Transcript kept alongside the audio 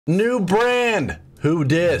New brand. Who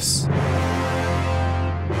dis?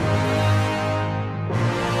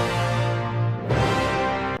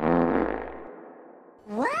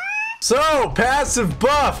 So, passive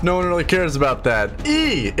buff. No one really cares about that.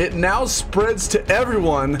 E, it now spreads to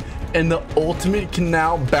everyone, and the ultimate can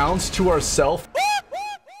now bounce to ourself.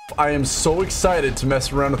 I am so excited to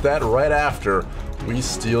mess around with that right after we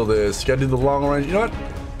steal this. You gotta do the long range. You know what?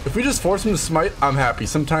 If we just force him to smite, I'm happy.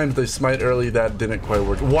 Sometimes they smite early. That didn't quite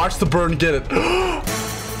work. Watch the burn get it.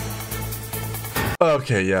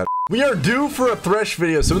 Okay, yeah. We are due for a Thresh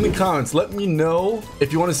video, so in the comments, let me know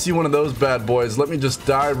if you want to see one of those bad boys. Let me just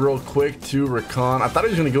dive real quick to Recon. I thought he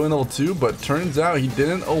was going to go in level 2, but turns out he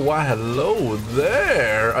didn't. Oh, wow. Hello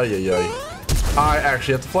there. Ay, ay, ay. I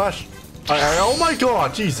actually have to flash. Oh my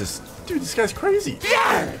god, Jesus. Dude, this guy's crazy.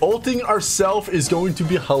 Yeah! Ulting ourself is going to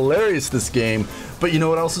be hilarious this game. But you know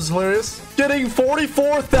what else is hilarious? Getting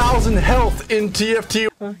 44,000 health in TFT.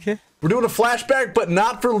 Okay. We're doing a flashback, but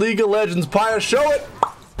not for League of Legends. Paya, show it.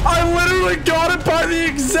 I literally got it by the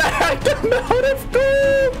exact amount of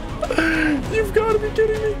gold. You've got to be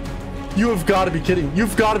kidding me. You have got to be kidding.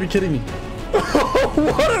 You've got to be kidding me.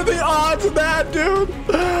 What are the odds of that, dude?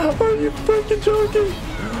 Are you freaking joking?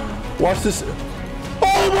 Watch this.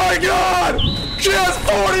 Oh my god! She has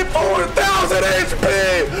 44,000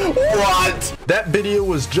 HP! What? That video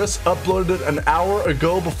was just uploaded an hour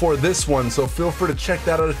ago before this one, so feel free to check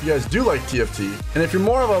that out if you guys do like TFT. And if you're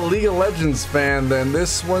more of a League of Legends fan, then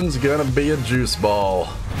this one's gonna be a juice ball.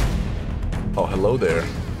 Oh, hello there.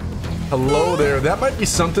 Hello there. That might be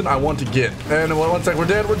something I want to get. And one sec, we're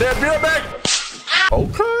dead, we're dead. Be right back!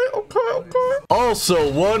 Okay. Also,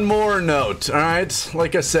 one more note, all right?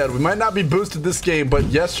 Like I said, we might not be boosted this game, but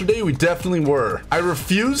yesterday we definitely were. I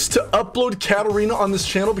refused to upload Katarina on this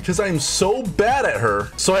channel because I am so bad at her.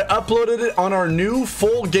 So I uploaded it on our new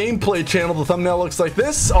full gameplay channel. The thumbnail looks like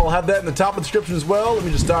this. I'll have that in the top of the description as well. Let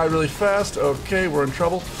me just die really fast. Okay, we're in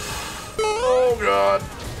trouble. Oh God,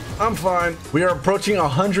 I'm fine. We are approaching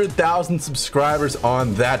 100,000 subscribers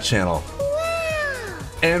on that channel.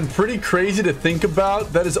 And pretty crazy to think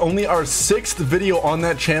about, that is only our 6th video on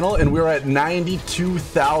that channel, and we're at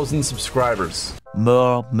 92,000 subscribers.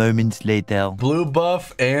 More moments later. Blue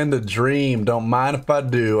buff and a dream. Don't mind if I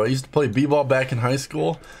do. I used to play b-ball back in high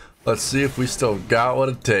school. Let's see if we still got what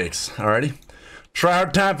it takes. Alrighty. Try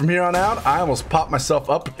hard time from here on out. I almost popped myself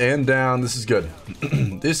up and down. This is good.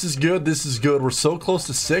 This is good. This is good. We're so close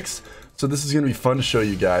to 6, so this is going to be fun to show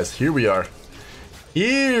you guys. Here we are.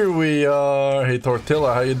 Here we are. Hey,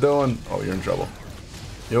 Tortilla, how you doing? Oh, you're in trouble.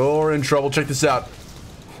 You're in trouble. Check this out.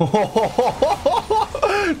 Dude,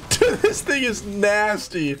 this thing is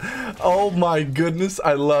nasty. Oh my goodness,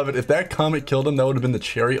 I love it. If that comet killed him, that would have been the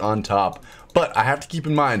cherry on top. But I have to keep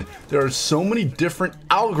in mind, there are so many different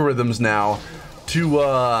algorithms now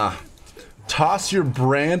to toss your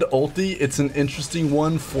brand ulti. It's an interesting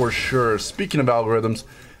one for sure. Speaking of algorithms,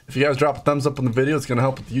 if you guys drop a thumbs up on the video, it's going to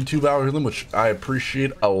help with the YouTube algorithm, which I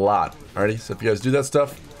appreciate a lot. Alrighty, so if you guys do that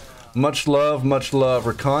stuff, much love, much love.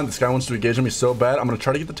 Recon, this guy wants to engage on me so bad. I'm going to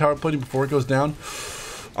try to get the tower plating before it goes down.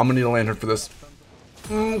 I'm going to need a lantern for this.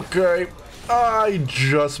 Okay, I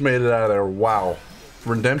just made it out of there. Wow.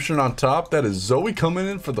 Redemption on top. That is Zoe coming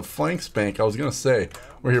in for the flank spank. I was going to say,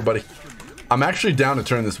 we're here, buddy. I'm actually down to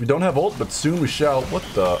turn this. We don't have ult, but soon we shall. What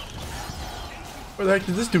the? Where the heck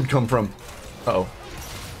did this dude come from? Uh-oh.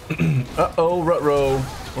 Uh-oh, Rutro.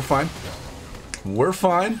 We're fine. We're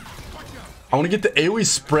fine. I want to get the AoE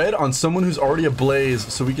spread on someone who's already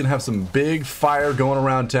ablaze so we can have some big fire going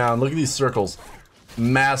around town. Look at these circles.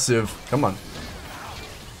 Massive. Come on.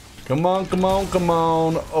 Come on, come on, come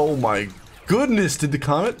on. Oh my goodness, did the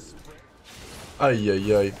comet? Ay,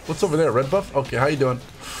 ay, ay. What's over there? Red buff? Okay, how you doing?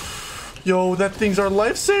 Yo, that thing's our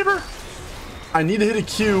lifesaver. I need to hit a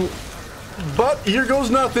Q. But here goes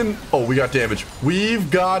nothing. Oh, we got damage. We've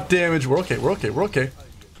got damage. We're okay. We're okay. We're okay.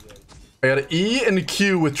 I got an E and a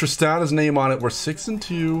Q with Tristana's name on it. We're 6 and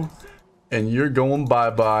 2, and you're going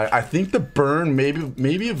bye-bye. I think the burn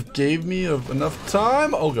maybe have gave me enough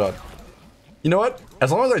time. Oh God. You know what?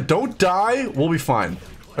 As long as I don't die, we'll be fine.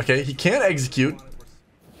 Okay, he can't execute.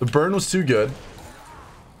 The burn was too good.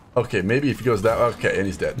 Okay, maybe if he goes that. Okay, and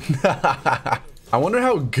he's dead. I wonder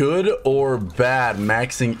how good or bad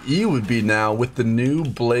maxing E would be now with the new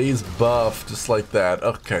Blaze buff, just like that.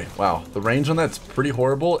 Okay, wow. The range on that's pretty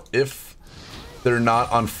horrible if they're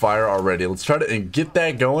not on fire already. Let's try to get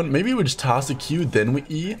that going. Maybe we just toss a Q, then we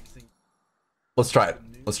E. Let's try it.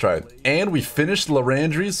 Let's try it. And we finished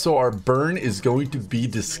Larandries, so our burn is going to be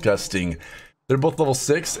disgusting. They're both level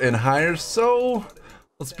 6 and higher, so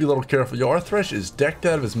let's be a little careful. Yo, our Thresh is decked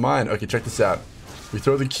out of his mind. Okay, check this out. We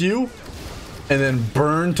throw the Q. and then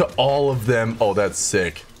burn to all of them. Oh, that's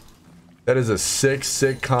sick. That is a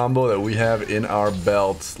sick combo that we have in our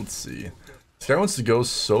belts. Let's see. This guy wants to go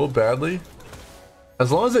so badly.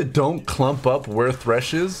 As long as they don't clump up where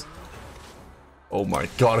Thresh is. Oh my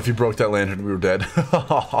god, if he broke that lantern, we were dead.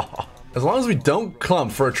 As long as we don't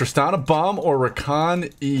clump for a Tristana Bomb or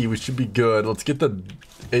Rakan E, we should be good. Let's get the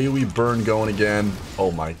AoE burn going again.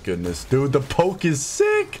 Oh my goodness. Dude, the poke is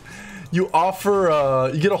sick. You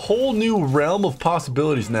offer, you get a whole new realm of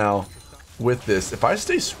possibilities now with this. If I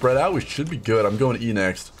stay spread out, we should be good. I'm going E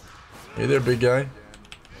next. Hey there, big guy.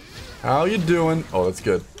 How you doing? Oh, that's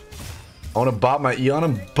good. I want to bop my E on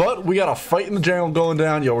him, but we got a fight in the jungle going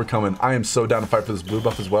down. Yo, we're coming. I am so down to fight for this blue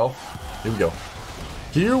buff as well. Here we go.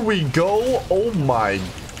 Here we go. Oh my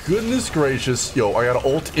goodness gracious. Yo, I got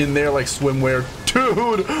an ult in there like swimwear.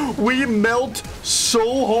 Dude, we melt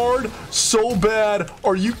so hard, so bad.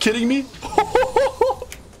 Are you kidding me?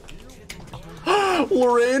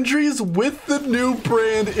 Lorandry's with the new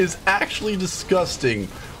brand is actually disgusting.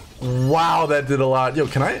 Wow, that did a lot. Yo,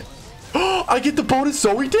 can I? I get the bonus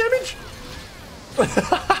Zoe damage?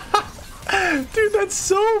 Dude, that's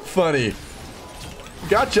so funny.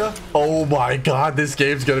 Gotcha. Oh my god, this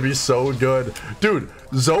game's gonna be so good. Dude,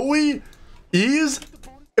 Zoe E's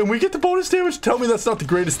and we get the bonus damage? Tell me that's not the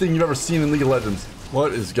greatest thing you've ever seen in League of Legends.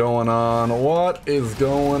 What is going on? What is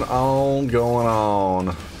going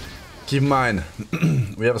on? Keep in mind,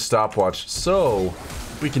 we have a stopwatch, so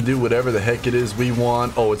we can do whatever the heck it is we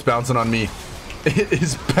want. Oh, it's bouncing on me. It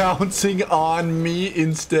is bouncing on me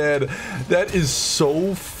instead. That is so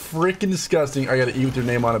freaking disgusting. I gotta E with your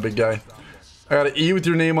name on it, big guy. I gotta E with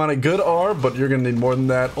your name on it. Good R, but you're gonna need more than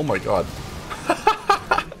that. Oh my god.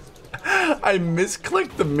 I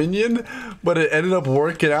misclicked the minion, but it ended up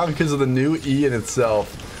working out because of the new E in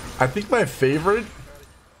itself. I think my favorite...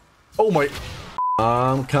 Oh my...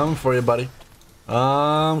 I'm coming for you, buddy.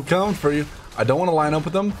 I'm coming for you. I don't want to line up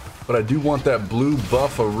with them, but I do want that blue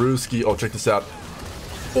buff of Ruski. Oh, check this out.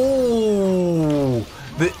 Oh,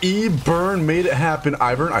 the E burn made it happen.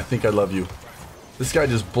 Ivern, I think I love you. This guy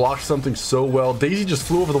just blocked something so well. Daisy just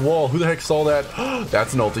flew over the wall. Who the heck saw that?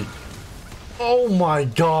 That's an ulti. Oh my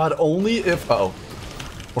god, only if... Uh-oh.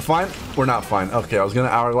 We're fine? We're not fine. Okay, I was gonna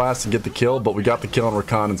Hourglass and get the kill, but we got the kill on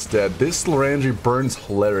Rakan instead. This Lorandry burn's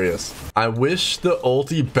hilarious. I wish the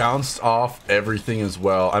ulti bounced off everything as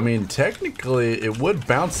well. I mean, technically, it would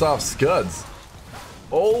bounce off Scuds.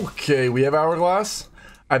 Okay, we have Hourglass.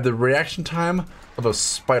 I have the reaction time of a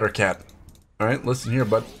spider cat. Alright, listen here,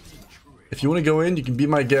 bud. If you want to go in, you can be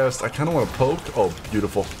my guest. I kind of want to poke. Oh,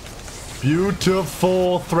 beautiful.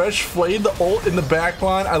 Beautiful. Thresh flayed the ult in the back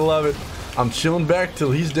line. I love it. I'm chilling back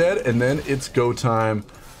till he's dead, and then it's go time.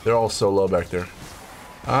 They're all so low back there.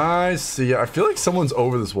 I see. I feel like someone's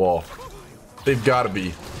over this wall. They've got to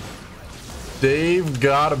be. They've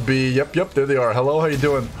got to be. Yep, there they are. Hello, how you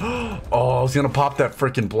doing? Oh, I was going to pop that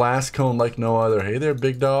freaking blast cone like no other. Hey there,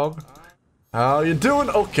 big dog. How you doing?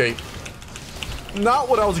 Okay. Not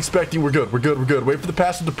what I was expecting. We're good. Wait for the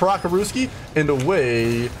pass of the Prakaruski, and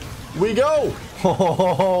away we go.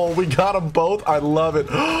 Oh, we got them both. I love it.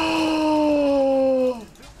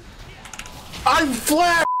 I'm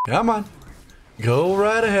flat. Come on. Go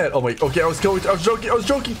right ahead. Oh, wait. Okay, I was joking.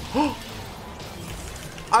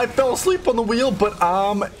 I fell asleep on the wheel, but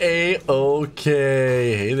I'm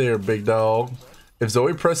A-okay. Hey there, big dog. If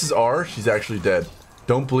Zoe presses R, she's actually dead.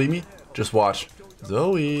 Don't believe me? Just watch.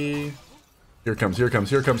 Zoe. Here it comes.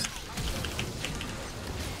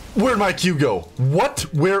 Where'd my Q go? What?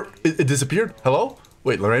 Where? It disappeared? Hello?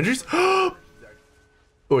 Wait, Lorandry's? Oh,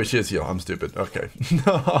 wait, she has heal. I'm stupid. Okay.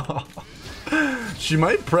 She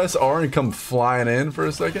might press R and come flying in for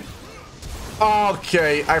a second.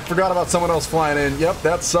 Okay, I forgot about someone else flying in. Yep,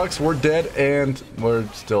 that sucks. We're dead, and we're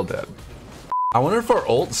still dead. I wonder if our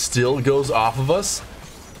ult still goes off of us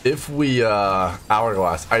if we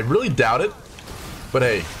Hourglass. I really doubt it, but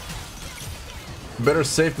hey. Better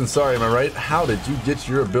safe than sorry, am I right? How did you get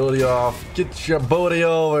your ability off? Get your booty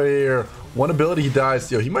over here. One ability, he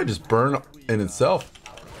dies. Yo, he might just burn in itself.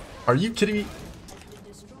 Are you kidding me?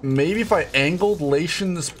 Maybe if I angled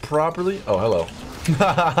Lation this properly. Oh, hello.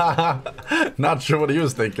 Not sure what he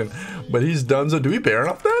was thinking, but he's done. So do we Baron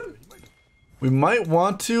up that? We might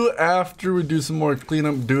want to after we do some more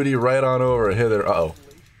cleanup duty right on over hither. Uh-oh.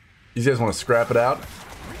 These guys want to scrap it out.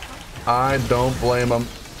 I don't blame them.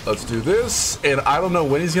 Let's do this, and I don't know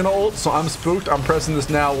when he's gonna ult, so I'm spooked. I'm pressing this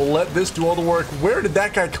now. We'll let this do all the work. Where did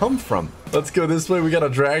that guy come from? Let's go this way. We got a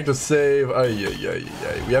drag to save.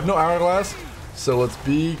 We have no Hourglass, so let's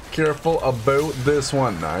be careful about this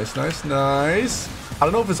one. Nice. I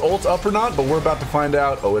don't know if his ult's up or not, but we're about to find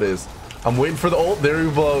out. Oh, it is. I'm waiting for the ult. There he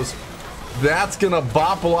blows. That's gonna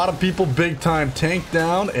bop a lot of people big time. Tank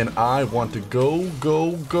down, and I want to go,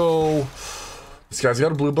 go, go. This guy's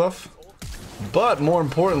got a blue buff. But more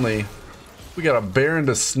importantly, we got a Baron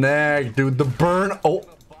to snag, dude. The burn. Oh,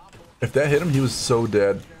 if that hit him, he was so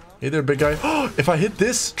dead. Hey there, big guy. If I hit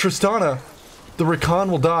this Tristana, the Rakan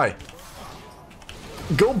will die.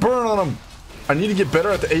 Go burn on him. I need to get better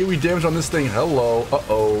at the AoE damage on this thing. Hello.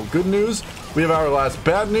 Uh-oh. Good news. We have Hourglass.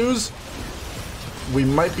 Bad news. We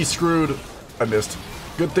might be screwed. I missed.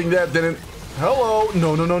 Good thing that didn't. Hello.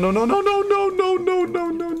 No, no, no, no, no, no, no, no, no, no, no,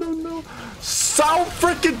 no, no, no. So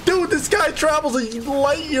freaking dude, this guy travels a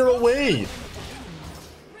light year away.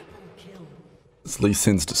 This Lee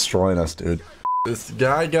Sin's destroying us, dude. This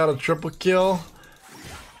guy got a triple kill,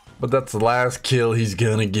 but that's the last kill he's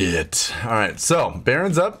gonna get. All right, so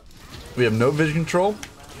Baron's up. We have no vision control.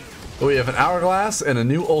 But we have an Hourglass and a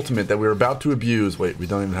new ultimate that we're about to abuse. Wait, we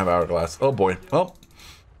don't even have Hourglass. Oh boy. Well,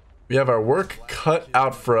 we have our work cut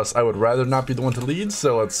out for us. I would rather not be the one to lead,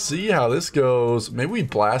 so let's see how this goes. Maybe we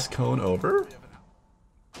blast cone over?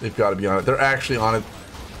 They've got to be on it. They're actually on it.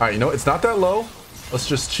 All right, you know, it's not that low. Let's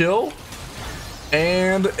just chill.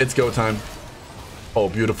 And it's go time. Oh,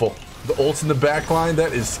 beautiful. The ult's in the back line.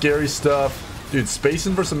 That is scary stuff. Dude,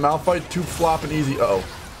 spacing versus Malphite, too flopping easy. Uh-oh.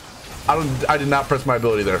 I did not press my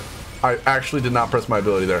ability there. I actually did not press my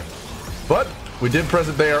ability there. But we did press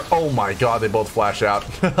it there. Oh my god, they both flash out.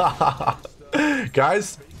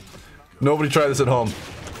 Guys, nobody try this at home.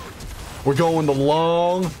 We're going the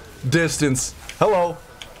long distance. Hello.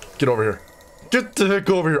 Get over here. Get the heck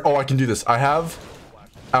over here. Oh, I can do this. I have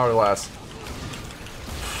Hourglass.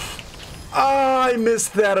 I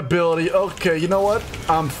missed that ability. Okay, you know what?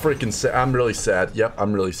 I'm freaking sad. I'm really sad. Yep,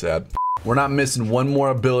 I'm really sad. We're not missing one more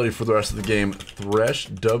ability for the rest of the game. Thresh,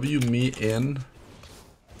 W me in.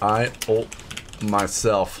 I ult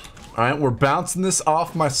myself. Alright, we're bouncing this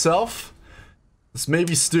off myself. This may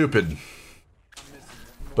be stupid,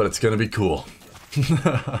 but it's gonna be cool.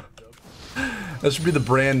 That should be the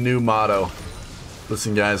brand new motto.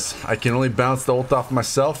 Listen guys, I can only bounce the ult off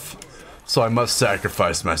myself, so I must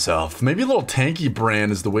sacrifice myself. Maybe a little tanky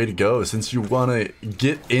brand is the way to go, since you want to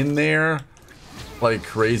get in there like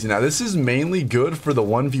crazy. Now this is mainly good for the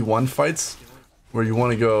 1v1 fights where you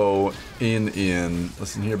want to go in.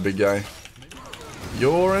 Listen here, big guy.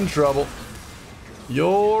 You're in trouble.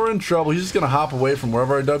 You're in trouble. He's just gonna hop away from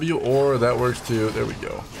wherever I W, or that works too. There we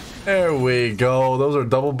go. There we go. Those are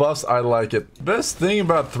double buffs. I like it. Best thing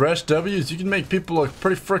about Thresh W is you can make people look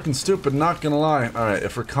pretty freaking stupid, not gonna lie. Alright,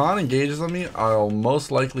 if Rakan engages on me, I'll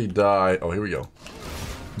most likely die. Oh, here we go.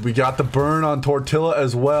 We got the burn on Tortilla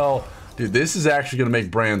as well. Dude, this is actually gonna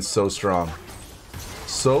make Brand so strong.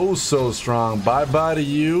 So strong. Bye-bye to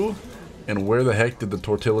you. And where the heck did the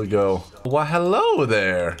Tortilla go? Why, hello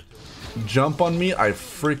there. Jump on me, I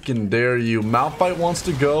freaking dare you. Malphite wants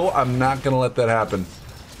to go. I'm not gonna let that happen.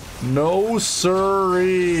 No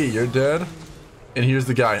siree. You're dead. And here's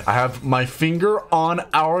the guy. I have my finger on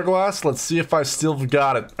Hourglass. Let's see if I still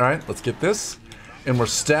got it. Alright, let's get this. And we're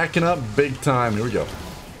stacking up big time. Here we go.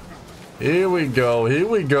 Here we go. Here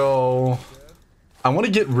we go. I want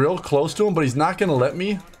to get real close to him, but he's not going to let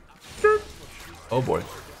me. Oh, boy.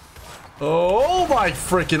 Oh, my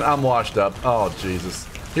freaking... I'm washed up. Oh, Jesus.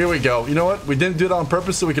 Here we go. You know what? We didn't do it on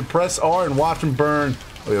purpose so we could press R and watch him burn.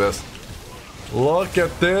 Look at this. Look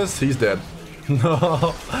at this. He's dead.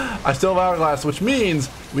 No. I still have Hourglass, which means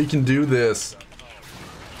we can do this.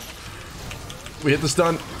 We hit the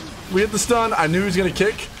stun. We hit the stun. I knew he was going to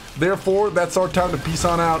kick. Therefore, that's our time to peace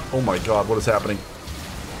on out. Oh my god, what is happening?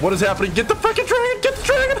 What is happening? Get the freaking dragon! Get the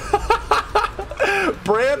dragon!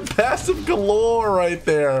 Brand passive galore right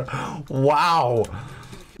there. Wow.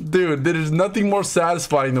 Dude, there is nothing more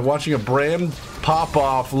satisfying than watching a Brand pop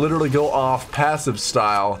off, literally go off passive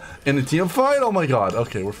style in a team fight. Oh my god.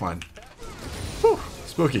 Okay, we're fine. Whew,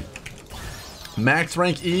 spooky. Max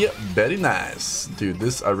rank E, very nice. Dude,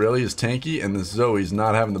 this Irelia is tanky, and this Zoe's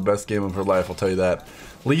not having the best game of her life, I'll tell you that.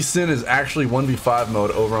 Lee Sin is actually 1v5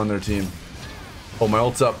 mode over on their team. Oh, my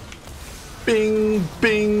ult's up. Bing,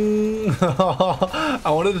 bing. I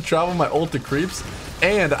wanted to travel my ult to creeps,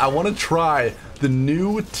 and I want to try the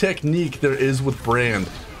new technique there is with Brand.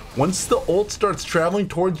 Once the ult starts traveling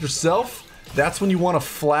towards yourself, that's when you want to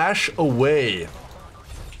flash away.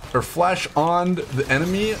 Or flash on the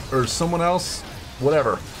enemy or someone else,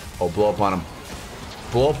 whatever. Oh, blow up on him.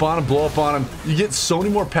 Blow up on him, blow up on him. You get so many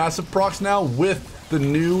more passive procs now with the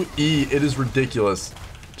new E. It is ridiculous.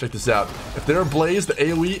 Check this out. If they're ablaze, the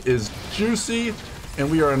AoE is juicy, and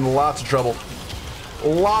we are in lots of trouble.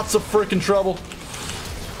 Lots of freaking trouble.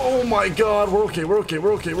 Oh my god, we're okay, we're okay,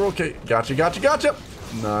 we're okay, we're okay. Gotcha, gotcha, gotcha.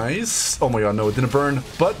 Nice. Oh my god, no, it didn't burn.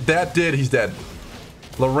 But that did. He's dead.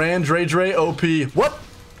 Loran, Dre, OP. What?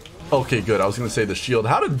 Okay, good. I was going to say the shield.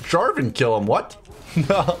 How did Jarvan kill him? What?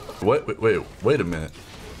 No. Wait a minute.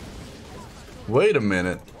 Wait a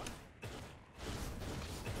minute.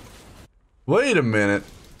 Wait a minute.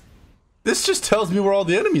 This just tells me where all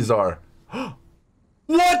the enemies are.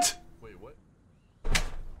 What? Wait, what?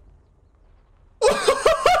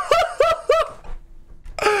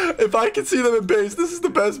 If I can see them in base, this is the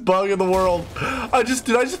best bug in the world. Did I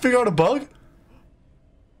just figure out a bug?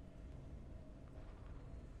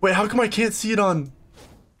 Wait, how come I can't see it on?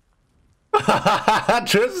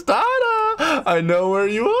 Tristana! I know where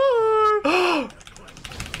you are!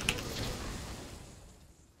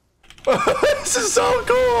 This is so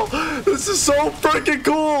cool! This is so freaking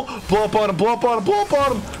cool! Blow up on him, blow up on him, blow up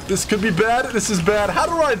on him! This could be bad, this is bad. How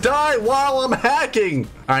do I die while I'm hacking?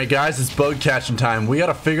 Alright guys, it's bug catching time. We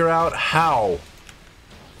gotta figure out how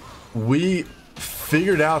we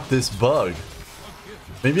figured out this bug.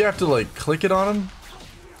 Maybe I have to like click it on him?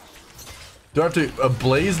 Do I have to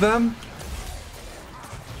ablaze them?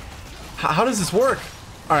 How does this work?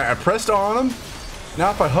 Alright, I pressed R on him.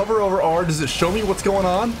 Now if I hover over R, does it show me what's going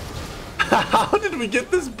on? How did we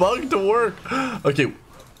get this bug to work? Okay,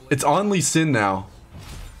 it's on Lee Sin now.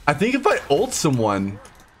 I think if I ult someone,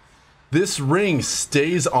 this ring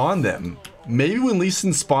stays on them. Maybe when Lee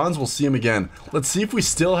Sin spawns, we'll see him again. Let's see if we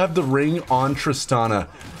still have the ring on Tristana.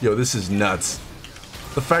 Yo, this is nuts.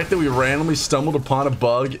 The fact that we randomly stumbled upon a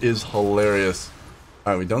bug is hilarious.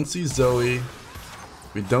 Alright, we don't see Zoe.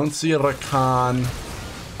 We don't see Rakan.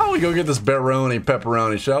 How about we go get this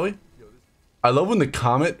pepperoni, shall we? I love when the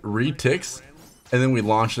comet re-ticks and then we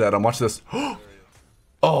launch it at him. Watch this.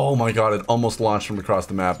 Oh my god, it almost launched from across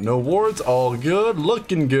the map. No wards, all good,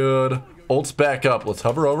 looking good. Ult's back up. Let's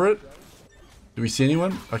hover over it. Do we see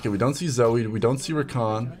anyone? Okay, we don't see Zoe. We don't see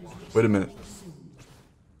Rakan. Wait a minute.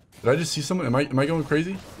 Did I just see someone? Am I going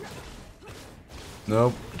crazy?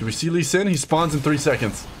 Nope. Do we see Lee Sin? He spawns in 3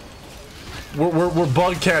 seconds. We're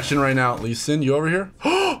bug catching right now. Lee Sin, you over here?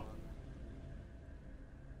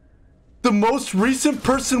 The most recent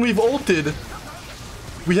person we've ulted.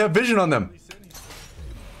 We have vision on them.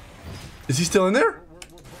 Is he still in there?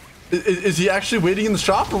 Is he actually waiting in the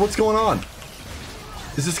shop or what's going on?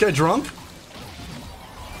 Is this guy drunk?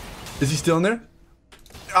 Is he still in there?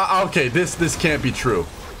 Okay, this can't be true.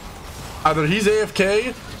 Either he's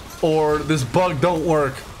AFK or this bug don't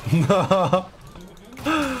work.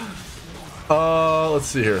 Let's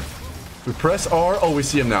see here. We press R. Oh, we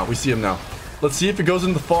see him now. We see him now. Let's see if it goes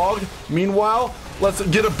into the fog. Meanwhile, let's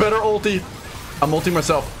get a better ulti. I'm ulting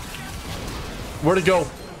myself. Where'd it go?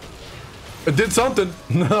 It did something.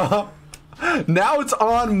 Now it's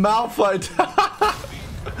on Malphite.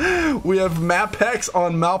 We have Mapex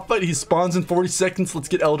on Malphite. He spawns in 40 seconds. Let's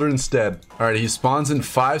get Elder instead. All right, he spawns in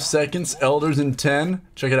 5 seconds. Elder's in 10.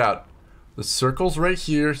 Check it out. The circle's right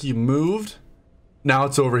here. He moved. Now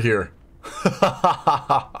it's over here.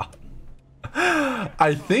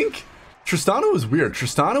 I think Tristana was weird.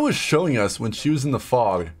 Tristana was showing us when she was in the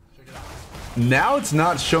fog. Now it's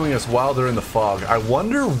not showing us while they're in the fog. I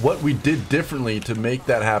wonder what we did differently to make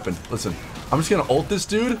that happen. Listen, I'm just gonna ult this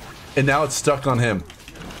dude, and now it's stuck on him.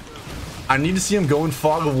 I need to see him go in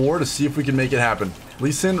Fog of War to see if we can make it happen.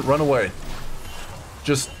 Lee Sin, run away.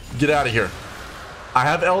 Just get out of here. I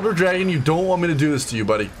have Elder Dragon. You don't want me to do this to you,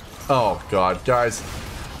 buddy. Oh, God. Guys,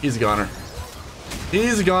 he's a goner.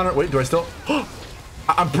 He's a goner. Wait, do I still?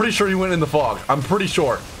 I'm pretty sure he went in the fog. I'm pretty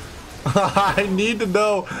sure. I need to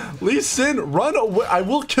know. Lee Sin, run away. I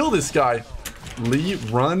will kill this guy. Lee,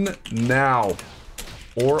 run now,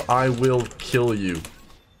 or I will kill you.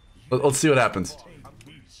 Let's see what happens.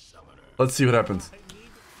 Let's see what happens.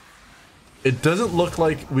 It doesn't look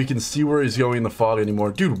like we can see where he's going in the fog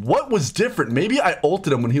anymore. Dude, what was different? Maybe I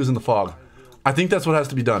ulted him when he was in the fog. I think that's what has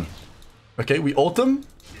to be done. Okay, we ult him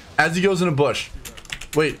as he goes in a bush.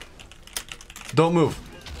 Wait. Don't move.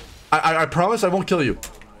 I promise I won't kill you.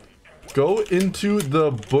 Go into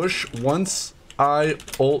the bush once I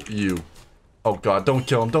ult you. Oh god, don't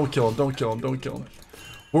kill him, don't kill him, don't kill him, don't kill him.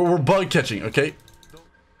 We're bug catching, okay?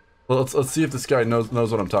 Well, let's see if this guy knows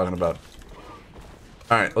what I'm talking about.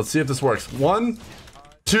 Alright, let's see if this works. 1,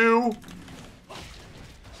 2.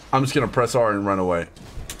 I'm just gonna press R and run away.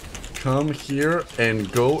 Come here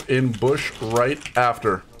and go in bush right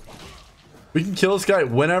after. We can kill this guy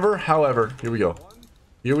whenever, however. Here we go.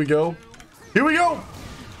 Here we go. Here we go!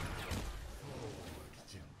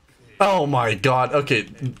 Oh my god. Okay,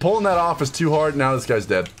 pulling that off is too hard. Now this guy's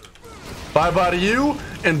dead. Bye-bye to you,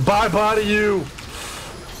 and bye-bye to you.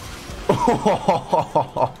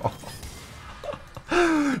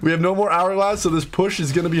 We have no more hourglass, so this push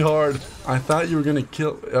is gonna be hard. I thought you were gonna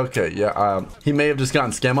kill. Okay, yeah. He may have just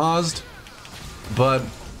gotten scamozed, but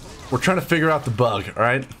we're trying to figure out the bug. All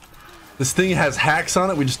right. This thing has hacks on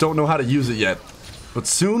it. We just don't know how to use it yet. But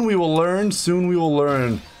soon we will learn. Soon we will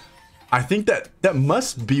learn. I think that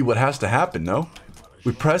must be what has to happen. No,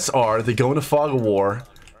 we press R. They go into Fog of War.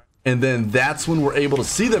 And then that's when we're able to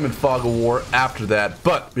see them in Fog of War after that.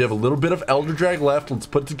 But we have a little bit of Elder Drag left. Let's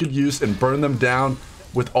put it to good use and burn them down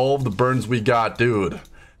with all of the burns we got. Dude.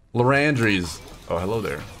 Lorandries. Oh, hello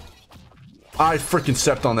there. I freaking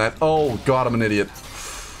stepped on that. Oh, God, I'm an idiot.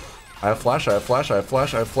 I have flash, I have flash, I have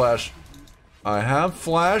flash, I have flash. I have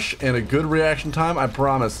flash and a good reaction time, I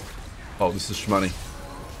promise. Oh, this is shmoney.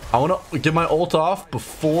 I want to get my ult off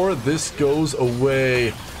before this goes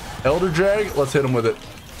away. Elder Drag, let's hit him with it.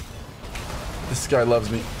 This guy loves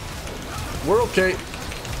me. We're okay.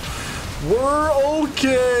 We're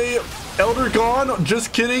okay. Elder gone.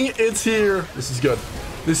 Just kidding. It's here. This is good.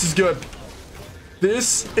 This is good.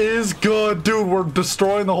 This is good. Dude, we're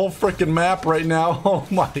destroying the whole freaking map right now. Oh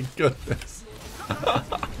my goodness.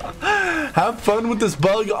 Have fun with this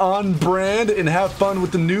bug on brand and have fun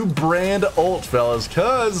with the new brand ult, fellas,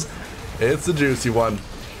 because it's a juicy one.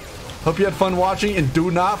 Hope you had fun watching, and do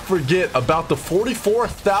not forget about the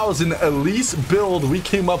 44,000 Elise build we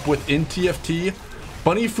came up with in TFT.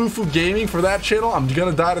 BunnyFuFuu Gaming for that channel. I'm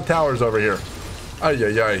gonna die to towers over here. Ay,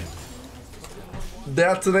 ay, ay.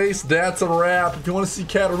 That's an ace. That's a wrap. If you want to see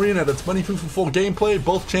Katarina, that's BunnyFuFuu full gameplay.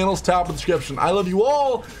 Both channels, top of the description. I love you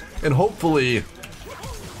all, and hopefully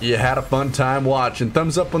you had a fun time watching.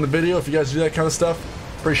 Thumbs up on the video if you guys do that kind of stuff.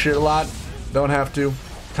 Appreciate it a lot. Don't have to.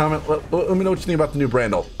 Comment, let me know what you think about the new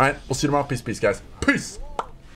brand ult. Alright, we'll see you tomorrow. Peace, peace, guys. Peace!